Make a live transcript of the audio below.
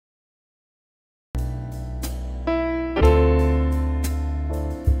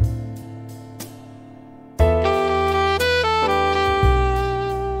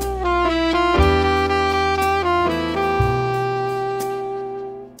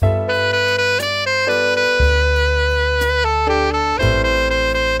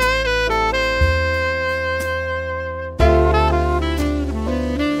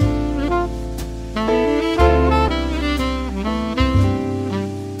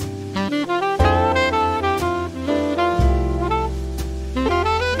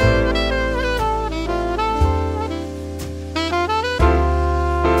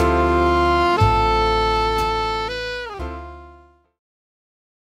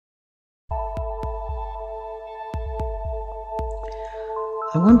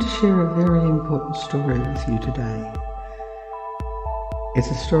I want to share a very important story with you today. It's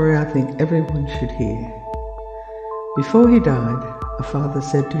a story I think everyone should hear. Before he died, a father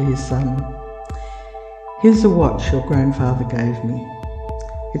said to his son, "Here's a watch your grandfather gave me.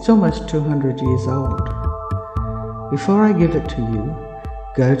 It's almost 200 years old. Before I give it to you,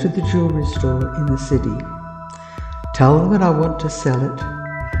 go to the jewelry store in the city. Tell them that I want to sell it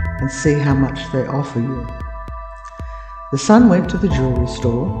and see how much they offer you." The son went to the jewelry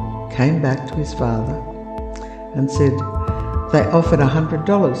store, came back to his father and said they offered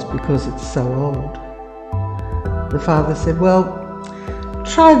 $100 because it's so old. The father said, "Well,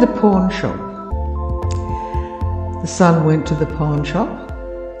 try the pawn shop." The son went to the pawn shop,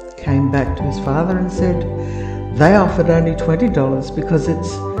 came back to his father and said they offered only $20 because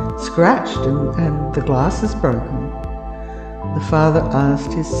it's scratched and the glass is broken. The father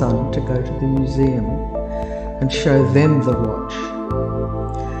asked his son to go to the museum and show them the watch.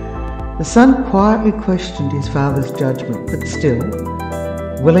 The son quietly questioned his father's judgment, but still,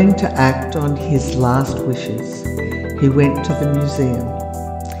 willing to act on his last wishes, he went to the museum.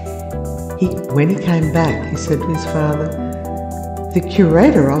 When he came back, he said to his father, "The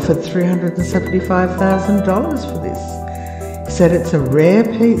curator offered $375,000 for this. He said it's a rare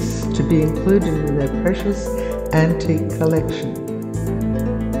piece to be included in their precious antique collection."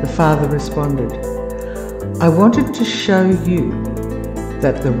 The father responded, "I wanted to show you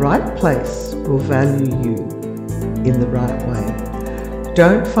that the right place will value you in the right way.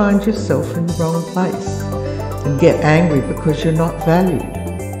 Don't find yourself in the wrong place and get angry because you're not valued.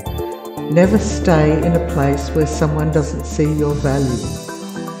 Never stay in a place where someone doesn't see your value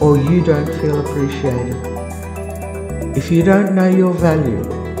or you don't feel appreciated. If you don't know your value,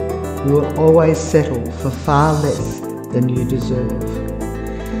 you will always settle for far less than you deserve.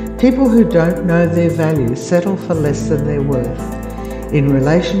 People who don't know their value settle for less than their worth. In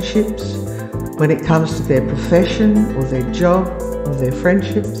relationships, when it comes to their profession or their job or their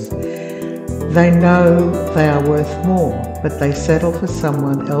friendships, they know they are worth more, but they settle for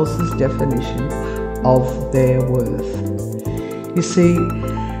someone else's definition of their worth. You see,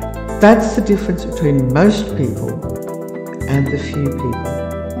 that's the difference between most people and the few people.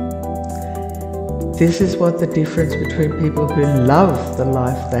 This is what the difference between people who love the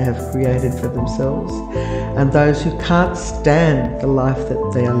life they have created for themselves and those who can't stand the life that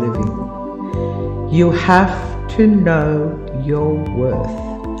they are living. You have to know your worth.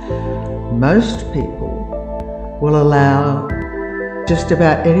 Most people will allow just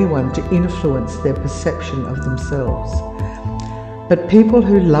about anyone to influence their perception of themselves. But people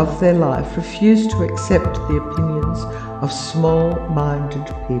who love their life refuse to accept the opinions of small-minded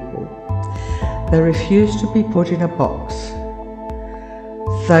people. They refuse to be put in a box.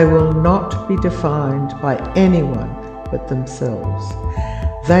 They will not be defined by anyone but themselves.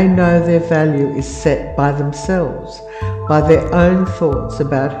 They know their value is set by themselves, by their own thoughts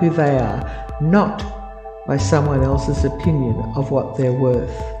about who they are, not by someone else's opinion of what they're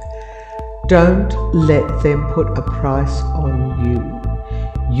worth. Don't let them put a price on you.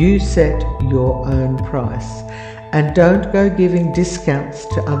 You set your own price, and don't go giving discounts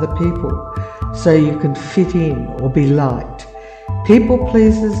to other people so you can fit in or be liked. People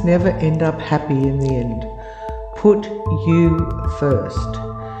pleasers never end up happy in the end. Put you first.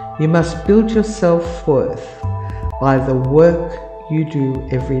 You must build your self-worth by the work you do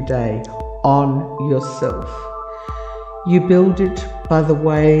every day on yourself. You build it by the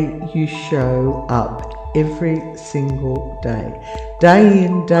way you show up every single day. Day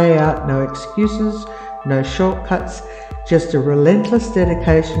in, day out, no excuses, no shortcuts, just a relentless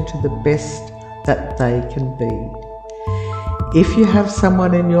dedication to the best that they can be. If you have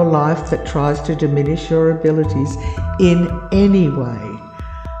someone in your life that tries to diminish your abilities in any way,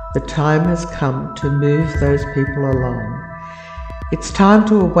 the time has come to move those people along. It's time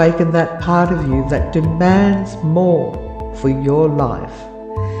to awaken that part of you that demands more for your life,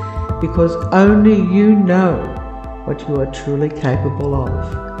 because only you know what you are truly capable of.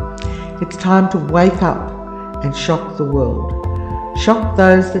 It's time to wake up and shock the world. Shock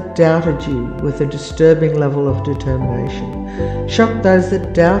those that doubted you with a disturbing level of determination. Shock those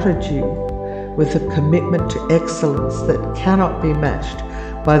that doubted you with a commitment to excellence that cannot be matched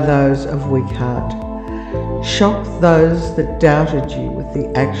by those of weak heart. Shock those that doubted you with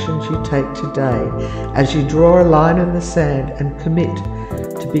the actions you take today as you draw a line in the sand and commit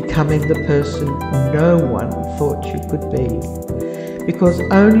to becoming the person no one thought you could be. Because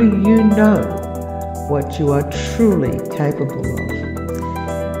only you know what you are truly capable of.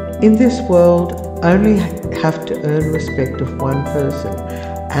 In this world, only have to earn respect of one person,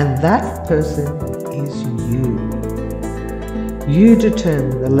 and that person is you. You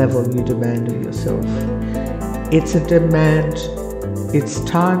determine the level you demand of yourself. It's a demand. It's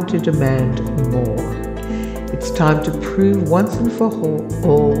time to demand more. It's time to prove once and for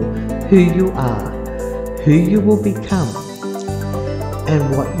all who you are, who you will become,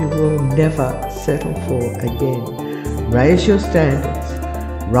 and what you will never settle for again. Raise your standards,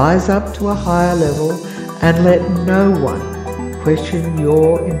 rise up to a higher level, and let no one question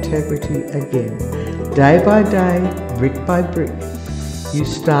your integrity again. Day by day, brick by brick, you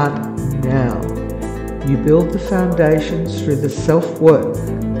start now. You build the foundations through the self-work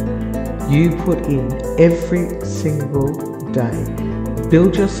you put in every single day.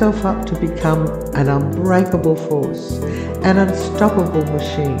 Build yourself up to become an unbreakable force, an unstoppable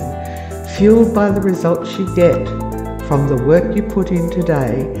machine, fueled by the results you get from the work you put in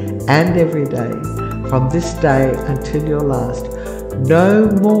today and every day, from this day until your last. No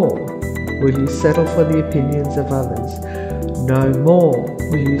more will you settle for the opinions of others. No more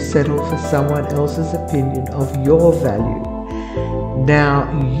will you settle for someone else's opinion of your value. Now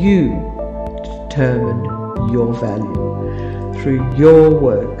you determine your value through your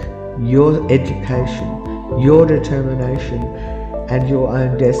work, your education, your determination, and your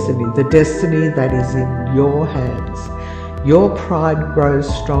own destiny, the destiny that is in your hands. Your pride grows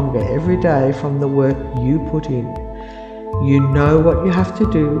stronger every day from the work you put in. You know what you have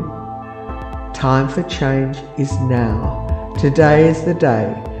to do. Time for change is now. Today is the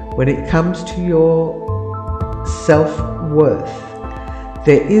day. When it comes to your self-worth,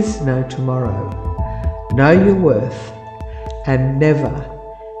 there is no tomorrow. Know your worth and never,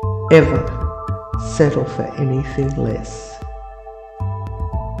 ever settle for anything less.